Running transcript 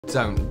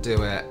Don't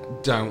do it.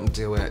 Don't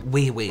do it.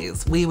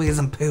 Wee-wees. Wee-wees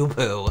and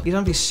poo-poo. You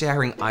don't be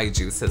sharing eye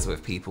juices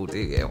with people, do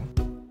you?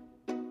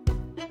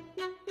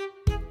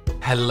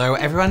 Hello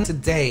everyone,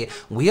 today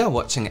we are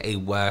watching a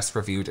worst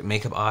reviewed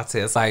makeup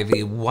artist by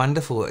the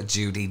wonderful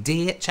JUDY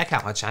D. Check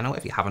out her channel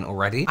if you haven't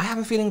already. I have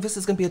a feeling this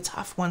is going to be a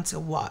tough one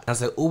to watch.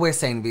 As I always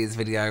say in these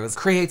videos,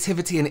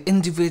 creativity and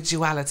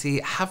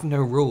individuality have no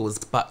rules,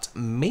 but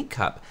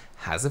makeup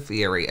has a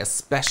theory,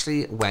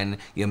 especially when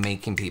you're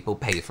making people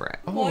pay for it.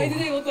 Why do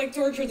they look like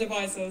torture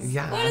devices?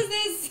 Yeah. What is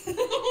this?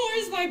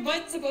 Where's my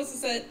butt supposed to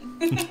sit?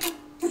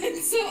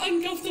 It's so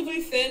uncomfortably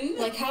thin.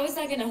 Like, how is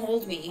that gonna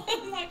hold me?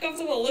 I'm not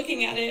comfortable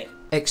looking at it.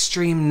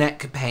 Extreme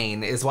neck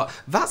pain is what,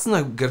 that's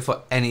no good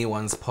for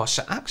anyone's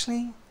posture,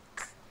 actually.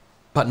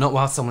 But not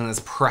while someone is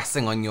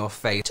pressing on your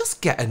face.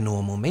 Just get a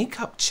normal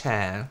makeup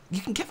chair.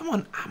 You can get them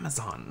on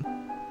Amazon.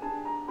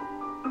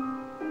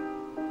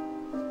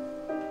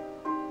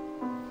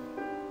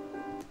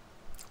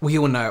 We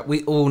all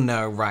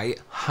know, right?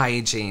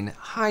 Hygiene.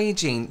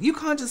 You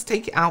can't just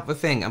take it out the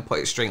thing and put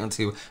it straight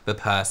onto the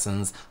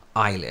person's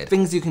eyelid.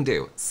 Things you can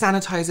do: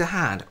 sanitize your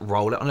hand,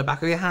 roll it on the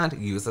back of your hand,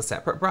 use a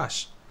separate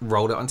brush,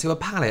 roll it onto a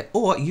palette,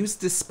 or use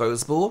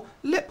disposable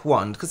lip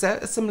wand because they're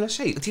a similar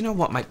shape. Do you know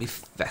what might be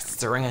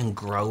festering and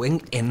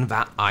growing in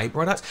that eye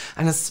product?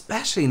 And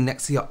especially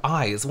next to your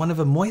eyes, one of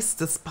the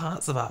moistest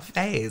parts of our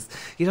face.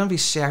 You don't be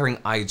sharing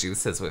eye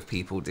juices with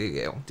people, do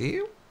you? Do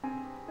you?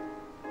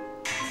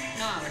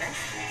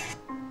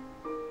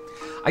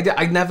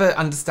 I never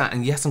understand,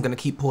 and yes, I'm going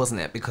to keep pausing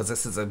it because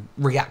this is a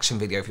reaction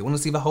video. If you want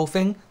to see the whole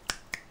thing,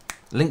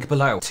 link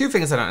below. Two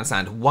things I don't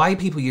understand: why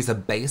people use a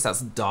base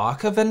that's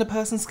darker than the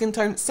person's skin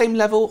tone. Same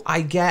level,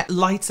 I get.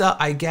 Lighter,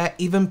 I get.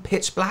 Even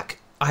pitch black,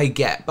 I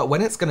get. But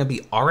when it's going to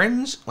be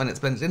orange, when it's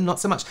blended in, not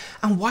so much.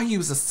 And why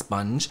use a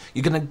sponge?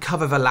 You're going to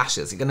cover the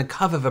lashes, you're going to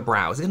cover the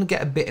brows, you're going to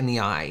get a bit in the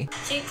eye.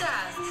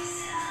 Chicas,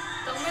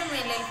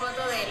 tómenme la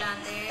foto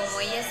delante. Como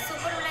ella es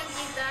súper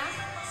blanquita,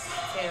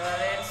 se va a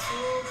ver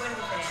súper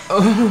diferente.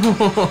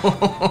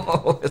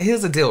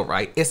 Here's the deal,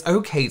 right? It's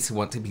okay to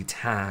want to be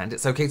tanned,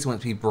 it's okay to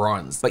want to be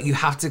bronzed, but you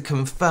have to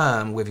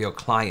confirm with your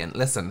client,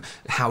 listen,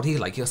 how do you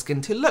like your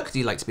skin to look? Do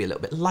you like to be a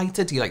little bit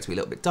lighter? Do you like to be a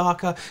little bit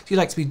darker? Do you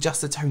like to be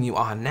just the tone you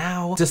are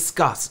now?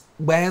 Discuss.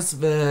 Where's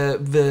the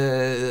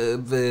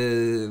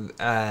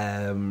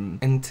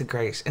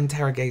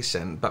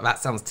interrogation? But that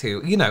sounds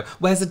too, you know,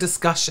 where's the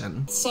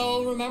discussion?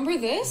 So remember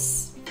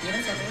this?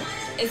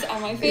 It's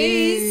on my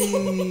face.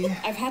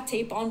 I've had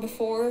tape on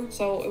before,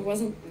 so it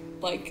wasn't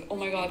like, oh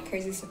my god,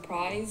 crazy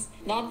surprise.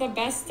 Not the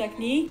best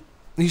technique.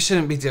 You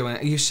shouldn't be doing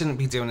it. You shouldn't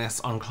be doing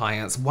this on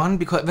clients. One,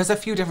 because there's a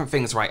few different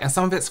things, right? And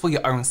some of it's for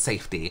your own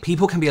safety.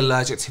 People can be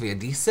allergic to the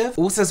adhesive.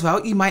 Also as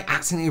well, you might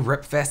accidentally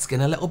rip their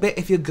skin a little bit.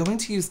 If you're going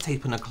to use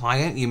tape on a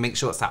client, you make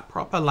sure it's that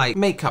proper like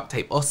makeup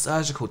tape or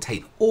surgical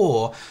tape,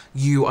 or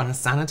you on a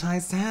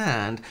sanitized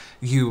hand,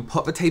 you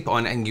put the tape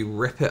on and you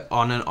rip it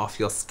on and off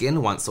your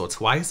skin once or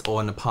twice, or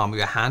on the palm of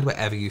your hand,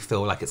 wherever you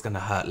feel like it's gonna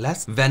hurt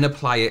less. Then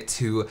apply it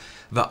to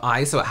the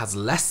eye so it has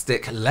less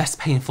stick, less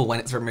painful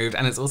when it's removed,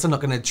 and it's also not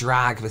gonna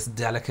drag this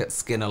delicate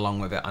skin along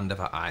with it under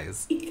the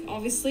eyes.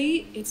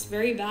 Obviously, it's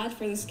very bad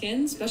for the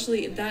skin,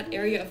 especially that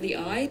area of the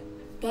eye.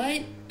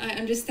 But I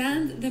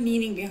understand the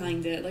meaning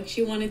behind it. Like,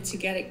 she wanted to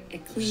get a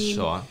clean,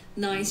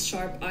 nice,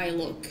 sharp eye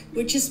look,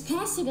 which is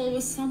possible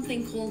with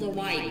something called a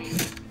wipe.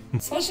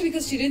 Especially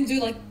because she didn't do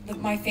like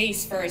my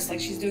face first, like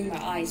she's doing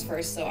my eyes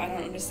first. So I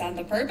don't understand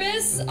the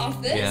purpose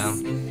of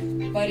this,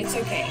 but it's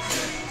okay.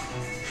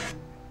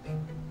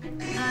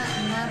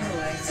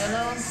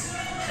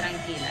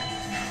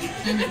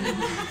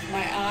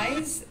 My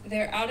eyes,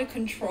 they're out of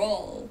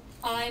control.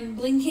 I'm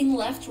blinking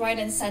left, right,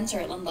 and center,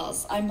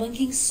 Landas. I'm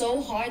blinking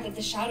so hard that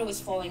the shadow is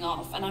falling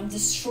off, and I'm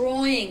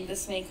destroying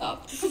this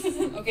makeup.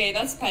 Okay,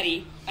 that's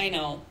petty, I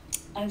know.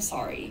 I'm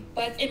sorry.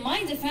 But in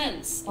my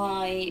defense,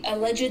 my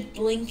alleged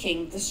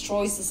blinking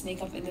destroys this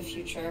makeup in the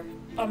future.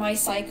 Am I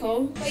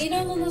psycho? But you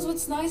know, Landas,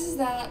 what's nice is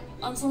that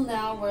until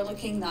now we're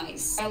looking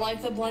nice. I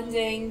like the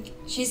blending.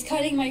 She's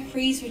cutting my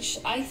crease, which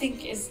I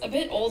think is a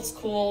bit old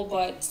school,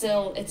 but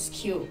still, it's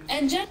cute.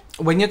 And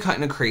when you're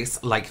cutting a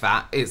crease like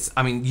that, it's,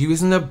 I mean,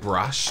 using a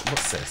brush,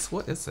 what's this?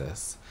 What is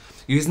this?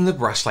 Using the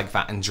brush like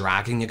that and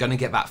dragging, you're gonna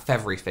get that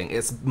feathery thing.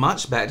 It's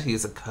much better to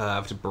use a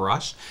curved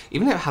brush,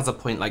 even if it has a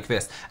point like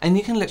this, and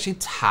you can literally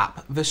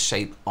tap the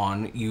shape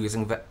on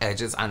using the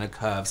edges and the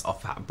curves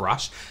of that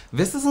brush.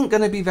 This isn't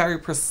gonna be very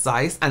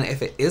precise, and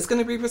if it is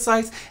gonna be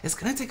precise, it's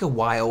gonna take a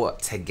while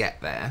to get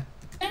there.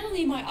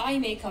 Generally, my eye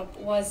makeup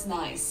was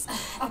nice.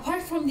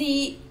 Apart from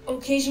the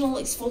occasional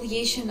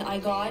exfoliation I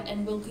got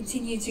and will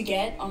continue to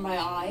get on my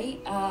eye,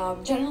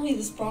 generally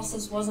this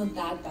process wasn't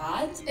that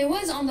bad. It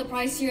was on the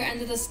pricier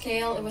end of the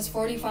scale. It was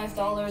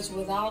 $45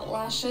 without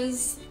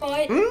lashes.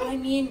 But, I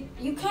mean,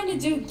 you kind of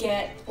do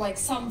get, like,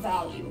 some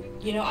value.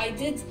 You know, I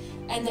did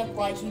end up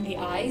liking the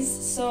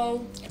eyes,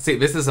 so... See,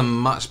 this is a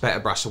much better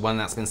brush, the one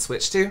that's been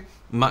switched to.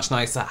 Much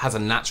nicer, has a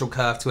natural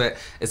curve to it.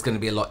 It's going to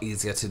be a lot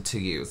easier to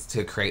use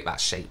to create that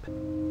shape.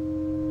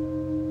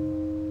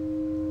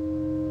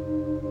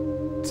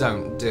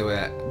 Don't do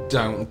it.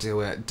 Don't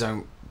do it.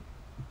 Don't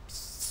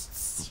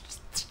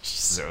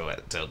do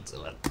it, don't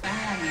do it.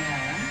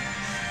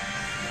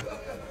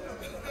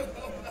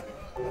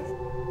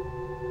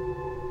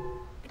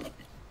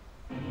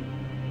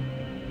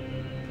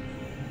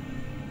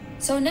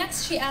 So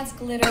next she adds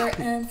glitter,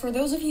 and for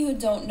those of you who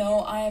don't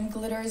know, I am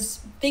glitter's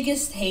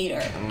biggest hater.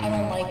 I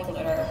don't like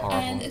glitter. Horrible.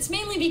 And it's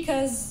mainly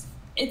because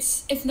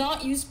it's, if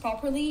not used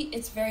properly,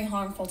 it's very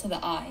harmful to the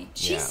eye.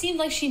 She seemed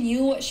like she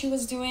knew what she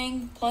was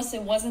doing, plus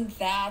it wasn't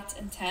that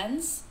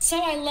intense.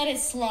 So I let it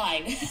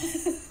slide.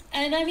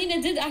 And I mean,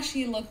 it did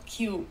actually look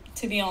cute,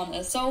 to be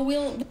honest. So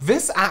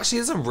This actually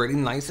is a really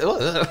nice,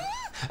 a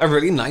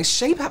really nice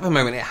shape at the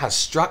moment. It has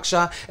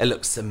structure, it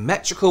looks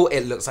symmetrical,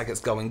 it looks like it's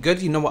going good.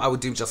 You know what I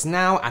would do just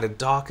now? Add a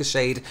darker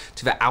shade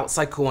to the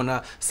outside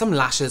corner, some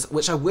lashes,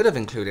 which I would have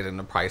included in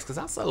the price, because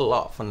that's a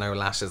lot for no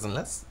lashes,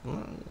 unless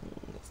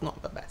it's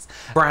not the best.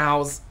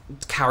 Brows,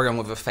 carry on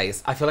with the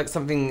face. I feel like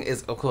something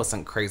is, of course,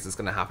 something crazy is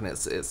going to happen.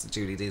 It's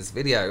JUDY D's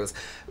videos.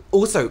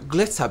 Also,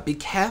 glitter, be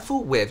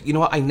careful with, you know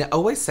what I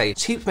always say,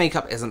 cheap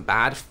makeup isn't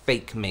bad,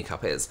 fake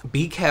makeup is.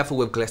 Be careful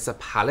with glitter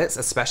palettes,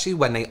 especially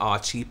when they are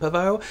cheaper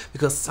though,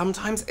 because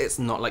sometimes it's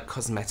not like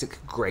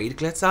cosmetic grade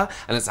glitter,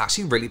 and it's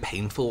actually really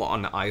painful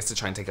on the eyes to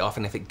try and take it off,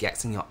 and if it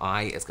gets in your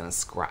eye, it's going to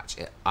scratch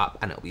it up,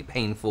 and it'll be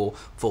painful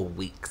for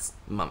weeks,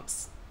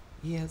 months,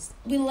 years.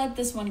 we let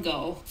this one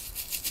go.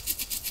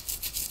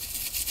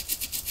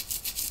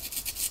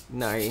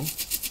 No.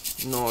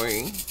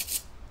 No.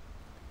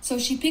 So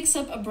she picks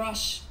up a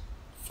brush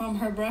from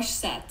her brush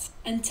set.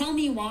 And tell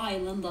me why,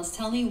 Lindas,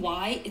 tell me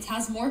why it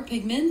has more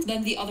pigment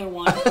than the other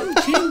one.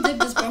 She didn't dip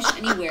this brush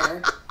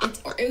anywhere.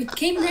 It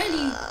came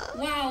ready.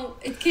 Wow,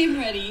 it came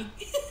ready.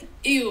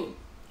 Ew.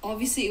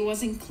 Obviously, it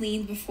wasn't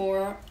cleaned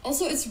before.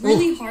 Also, it's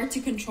really hard to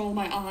control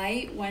my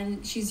eye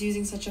when she's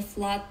using such a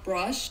flat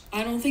brush.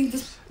 I don't think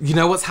this... You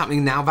know what's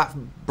happening now? That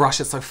brush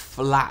is so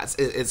flat,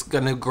 it's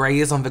gonna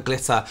graze on the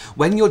glitter.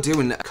 When you're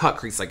doing a cut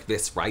crease like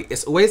this, right,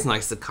 it's always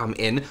nice to come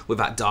in with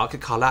that darker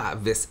color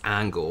at this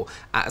angle,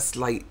 at a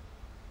slight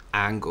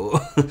angle,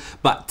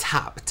 but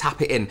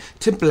tap it in.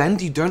 To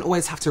blend, you don't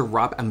always have to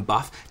rub and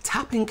buff.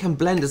 Tapping can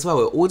blend as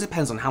well. It all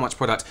depends on how much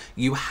product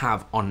you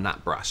have on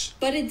that brush.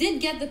 But it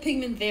did get the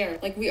pigment there.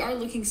 Like, we are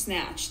looking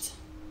snatched,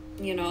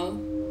 you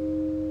know?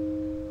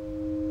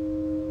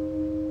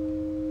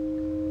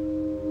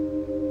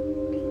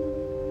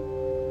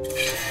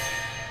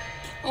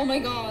 Oh my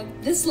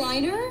god, this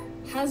liner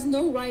has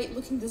no right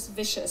looking this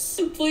vicious.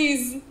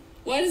 Please,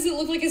 why does it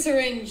look like a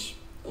syringe?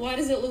 Why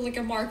does it look like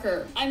a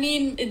marker? I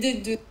mean, it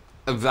did do...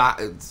 That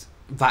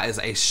is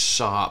a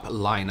sharp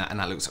liner, and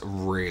that looks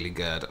really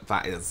good.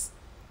 That is...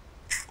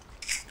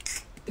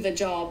 the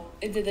job.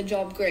 It did the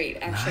job great,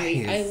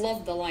 actually. Nice. I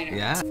love the liner.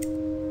 Yeah.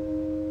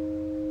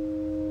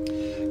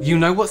 You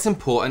know what's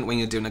important when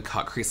you're doing a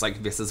cut crease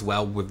like this as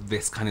well, with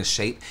this kind of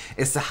shape,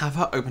 is to have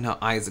her open her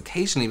eyes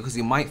occasionally, because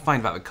you might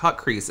find that the cut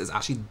crease is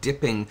actually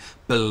dipping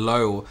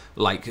below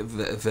like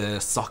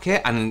the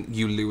socket, and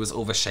you lose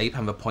all the shape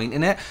and the point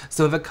in it.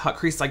 So with a cut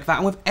crease like that,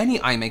 and with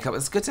any eye makeup,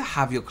 it's good to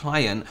have your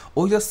client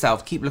or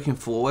yourself keep looking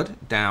forward,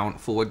 down,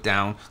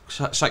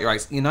 shut your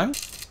eyes, you know?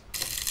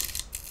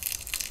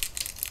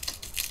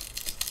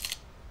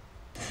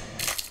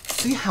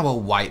 See how a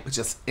wipe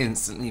just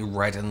instantly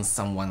reddens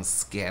someone's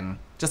skin?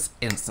 Just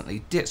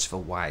instantly. Ditch the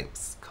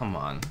wipes. Come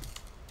on.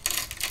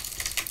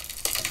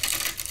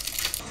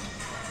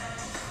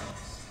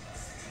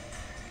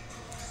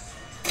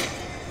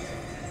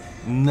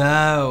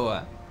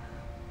 No.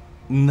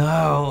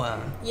 No.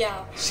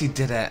 Yeah. She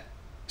did it.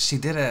 She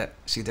did it.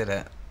 She did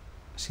it.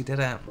 She did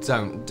it.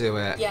 Don't do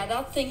it. Yeah,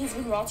 that thing has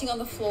been rotting on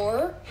the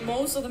floor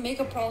most of the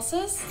makeup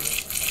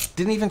process.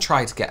 Didn't even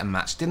try to get a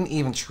match. Didn't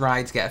even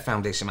try to get a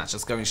foundation match.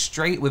 Just going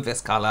straight with this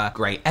color.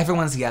 Great.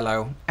 Everyone's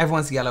yellow.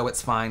 Everyone's yellow.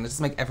 It's fine. Let's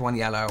just make everyone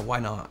yellow. Why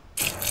not?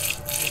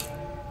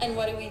 And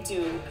what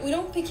do? We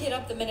don't pick it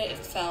up the minute it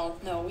fell.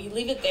 No, we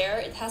leave it there.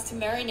 It has to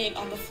marinate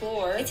on the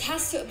floor. It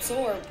has to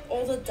absorb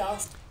all the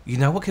dust. You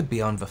know what could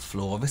be on the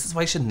floor? This is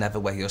why you should never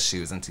wear your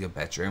shoes into your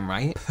bedroom,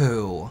 right?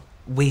 Poo.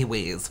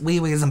 Wee-wees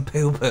and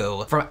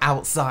poo-poo from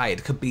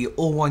outside could be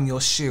all on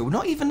your shoe.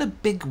 Not even a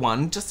big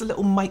one, just a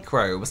little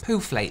microbes. Poo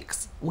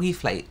flakes, wee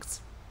flakes.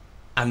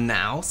 And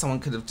now someone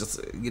could have just,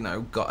 you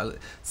know,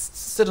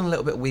 stood on a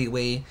little bit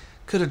wee-wee,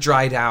 could have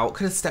dried out,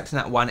 could have stepped in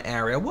that one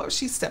area. What if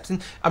she stepped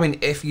in? I mean,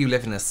 if you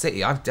live in a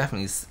city, I've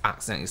definitely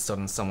accidentally stood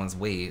on someone's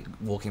wee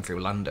walking through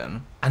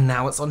London. And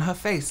now it's on her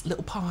face,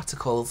 little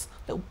particles,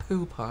 little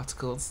poo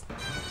particles.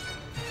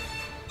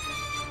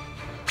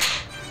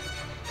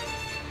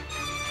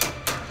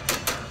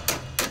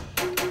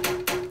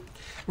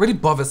 Really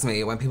bothers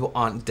me when people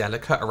aren't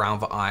delicate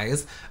around the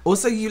eyes.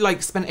 Also, you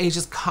like spend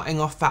ages cutting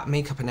off that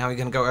makeup, and now you're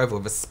gonna go over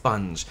with a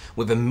sponge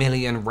with a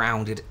million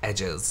rounded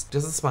edges.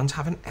 Does a sponge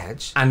have an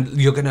edge? And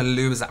you're gonna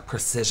lose that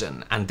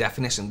precision and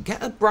definition.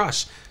 Get a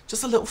brush,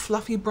 just a little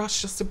fluffy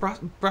brush, just to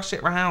brush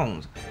it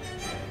around.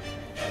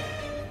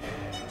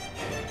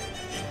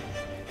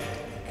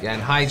 Again,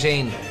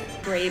 hygiene.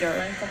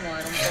 Greater.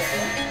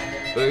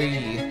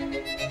 Ooh.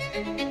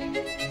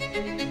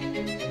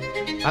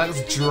 That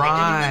looks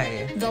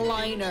dry. The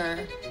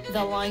liner.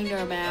 The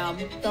liner, ma'am.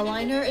 The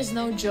liner is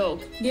no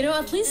joke. You know,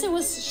 at least it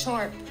was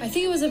sharp. I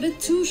think it was a bit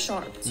too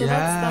sharp. So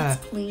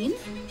that's clean.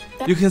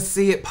 You can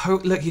see it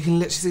look, you can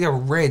literally see a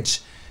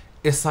ridge.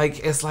 It's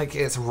like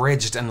it's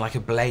ridged and like a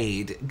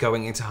blade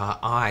going into her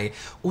eye.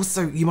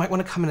 Also, you might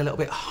want to come in a little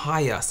bit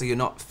higher so you're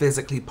not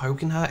physically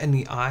poking her in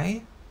the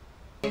eye.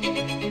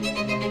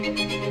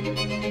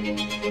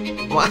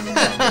 What?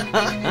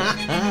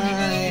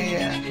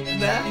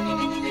 No.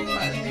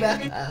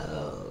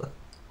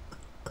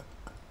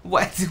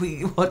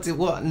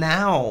 What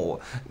now?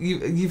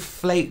 You've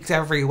flaked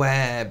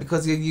everywhere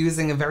because you're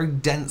using a very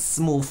dense,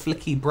 small,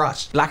 flicky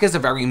brush. Black is a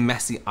very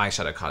messy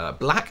eyeshadow color.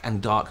 Black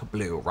and dark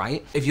blue,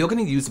 right? If you're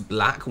gonna use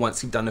black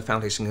once you've done the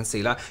foundation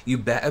concealer, you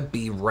better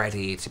be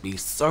ready to be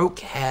so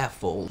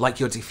careful, like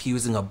you're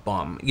diffusing a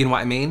bomb. You know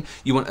what I mean?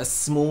 You want a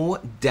small,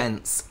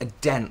 dense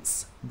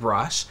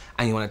brush,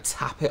 and you want to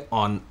tap it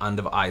on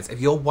under the eyes. If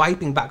you're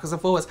wiping backwards and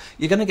forwards,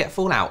 you're going to get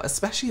fallout,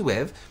 especially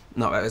with,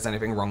 not that there's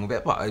anything wrong with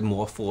it, but a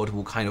more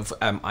affordable kind of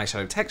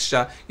eyeshadow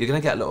texture. You're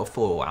going to get a little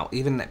fallout,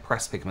 even at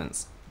pressed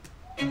pigments.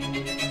 Going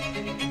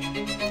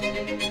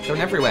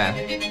everywhere.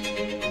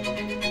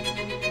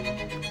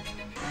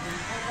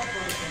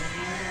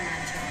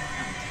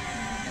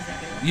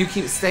 You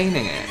keep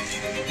staining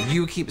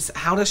it.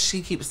 How does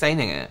she keep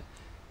staining it?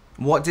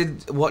 What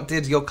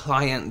did your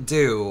client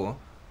do?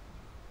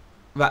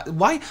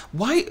 Why,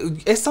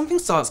 if something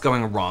starts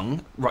going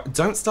wrong,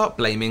 don't start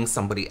blaming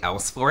somebody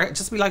else for it.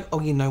 Just be like,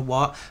 oh, you know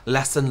what?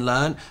 Lesson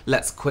learned.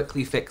 Let's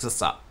quickly fix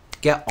this up.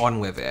 Get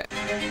on with it.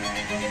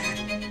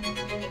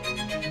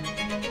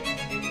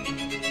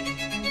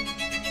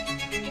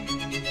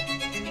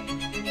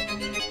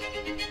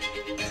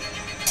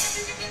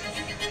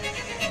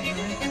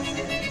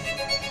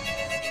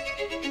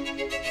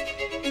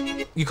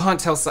 You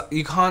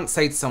can't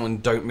say to someone,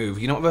 don't move.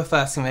 You know what the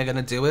first thing they're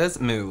gonna do is?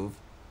 Move.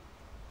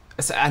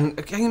 So, and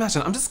can you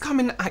imagine, I'm just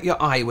coming at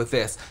your eye with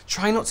this.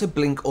 Try not to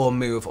blink or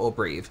move or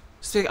breathe.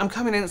 Just figure, I'm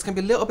coming in, it's gonna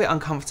be a little bit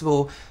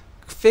uncomfortable.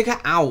 Figure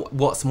out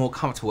what's more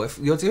comfortable. If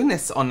you're doing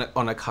this on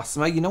a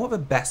customer, you know what the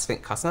best thing,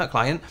 customer,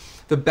 client,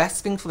 the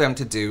best thing for them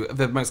to do,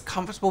 the most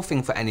comfortable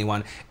thing for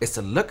anyone is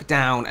to look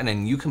down, and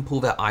then you can pull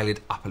their eyelid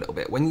up a little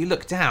bit. When you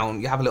look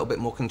down, you have a little bit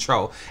more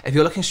control. If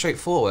you're looking straight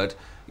forward,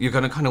 you're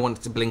gonna kind of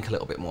want to blink a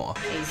little bit more.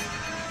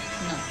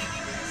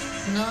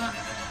 No.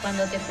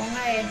 Cuando te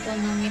ponga esto,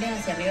 no mires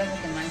hacia arriba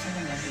porque manchas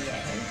el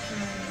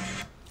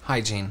maquillaje.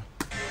 Hygiene.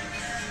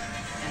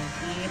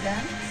 Tranquila.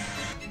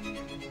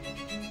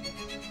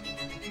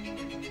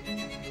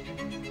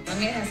 No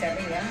mires hacia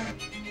arriba.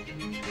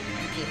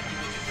 Tranquila.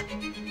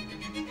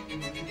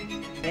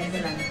 Es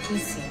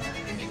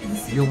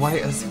blanquísima. You're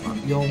white as fuck.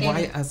 You're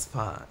white as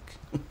fuck.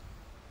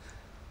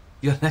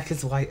 Your neck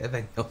is whiter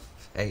than your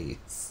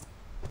face.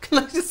 Can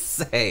I just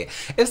say,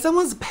 if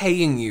someone's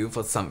paying you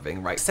for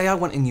something, right? Say I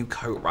want a new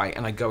coat, right?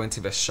 And I go into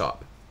this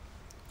shop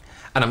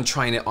and I'm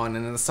trying it on,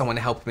 and then someone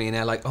helping me and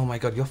they're like, oh my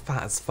God, you're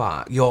fat as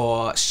fuck.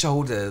 Your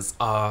shoulders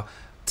are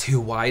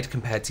too wide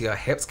compared to your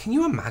hips. Can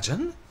you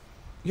imagine?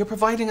 You're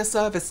providing a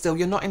service still.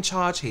 You're not in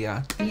charge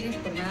here.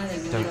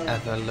 Don't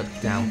ever look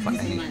down for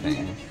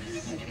anything.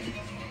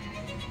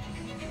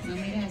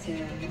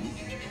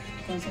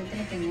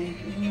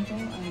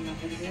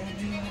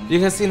 You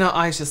can see in her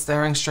eyes just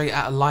staring straight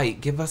at a light.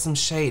 Give her some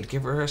shade.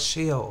 Give her a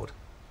shield.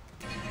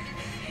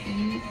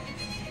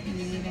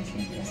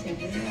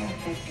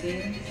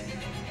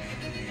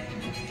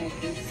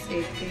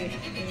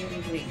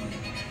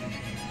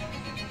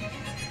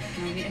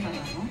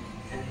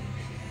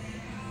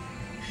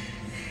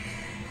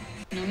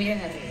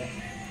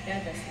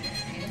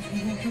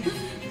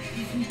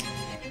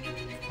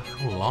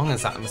 How long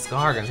is that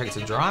mascara gonna take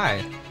to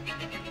dry?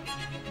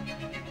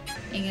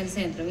 En el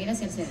centro, mira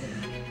hacia el centro.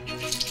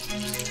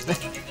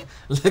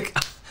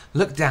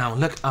 Look down,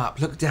 look up,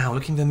 look down,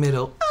 look in the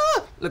middle.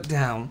 Ah, look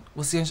down.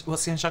 What's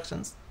the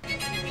instructions?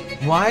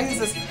 Why is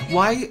this?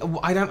 Why?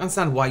 I don't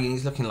understand why you need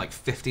to look in like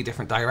 50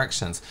 different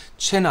directions.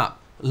 Chin up,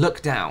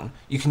 look down.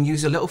 You can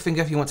use your little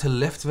finger if you want to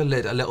lift the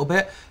lid a little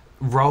bit.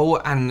 Roll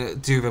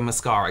and do the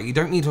mascara. You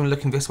don't need to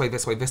look in this way,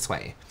 this way, this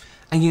way.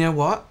 And you know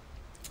what?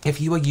 If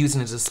you are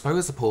using a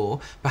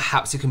disposable,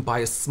 perhaps you can buy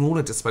a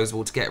smaller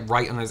disposable to get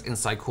right on those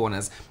inside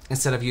corners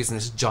instead of using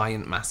this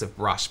giant, massive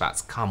brush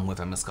that's come with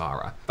a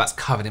mascara that's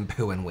covered in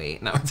poo and wee.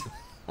 No, I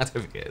don't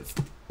think it is.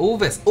 All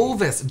this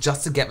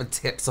just to get the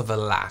tips of a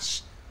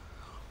lash.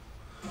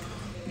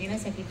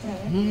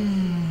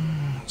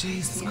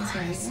 Jesus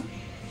Christ.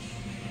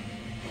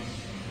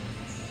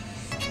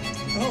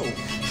 Oh.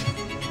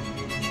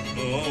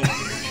 Oh.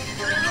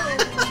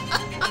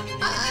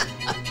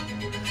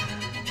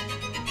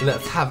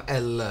 Let's have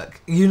a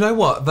look. You know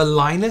what? The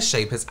liner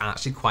shape is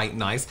actually quite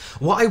nice.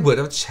 What I would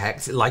have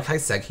checked, like I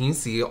said, can you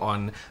see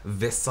on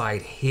this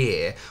side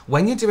here?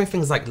 When you're doing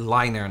things like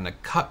liner and the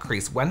cut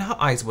crease, when her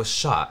eyes were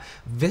shut,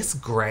 this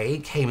gray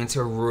came into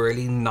a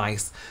really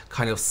nice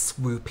kind of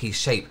swoopy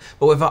shape.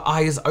 But with her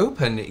eyes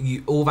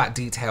open, all that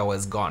detail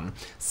is gone.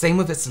 Same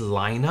with this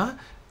liner.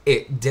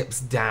 It dips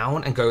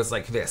down and goes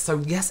like this. So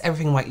yes,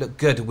 everything might look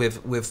good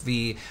with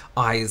the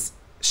eyes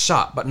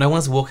shut, but no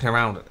one's walking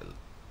around,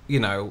 you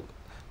know,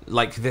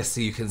 like this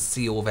so you can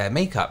see all their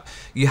makeup.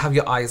 You have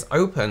your eyes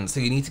open, so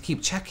you need to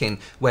keep checking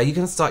where you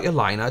can start your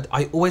liner.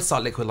 I always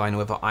start liquid liner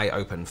with an eye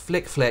open.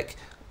 Flick, flick,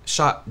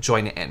 shut,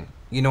 join it in.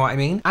 You know what I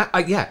mean?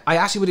 Yeah, I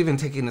actually would even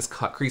take in this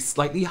cut crease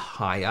slightly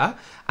higher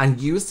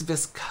and use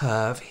this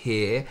curve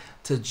here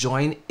to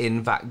join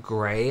in that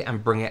gray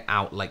and bring it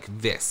out like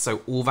this.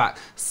 So all that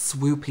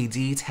swoopy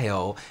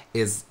detail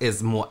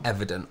is more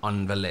evident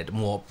on the lid,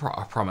 more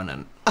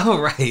prominent.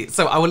 All right,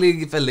 so I will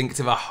leave a link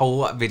to the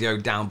whole video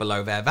down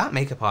below there. That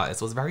makeup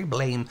artist was very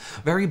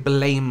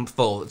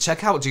blameful.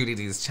 Check out Judy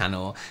D's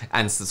channel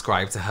and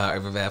subscribe to her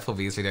over there for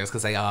these videos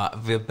because they are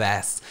the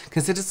best.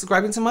 Consider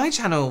subscribing to my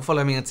channel,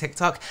 follow me on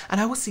TikTok,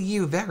 and I will see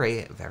you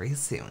very, very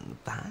soon.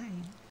 Bye.